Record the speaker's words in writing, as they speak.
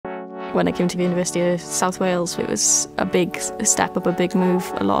When I came to the University of South Wales, it was a big step up, a big move,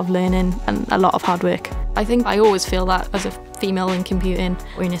 a lot of learning and a lot of hard work. I think I always feel that as a female in computing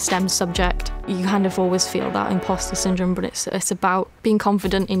or in a STEM subject, you kind of always feel that imposter syndrome, but it's about being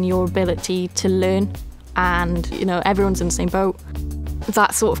confident in your ability to learn, and everyone's in the same boat.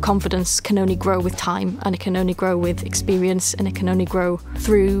 That sort of confidence can only grow with time, and it can only grow with experience, and it can only grow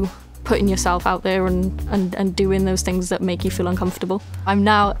through putting yourself out there and doing those things that make you feel uncomfortable. I'm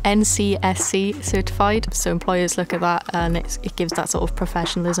now NCSC certified, so employers look at that and it gives that sort of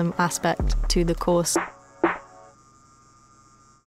professionalism aspect to the course.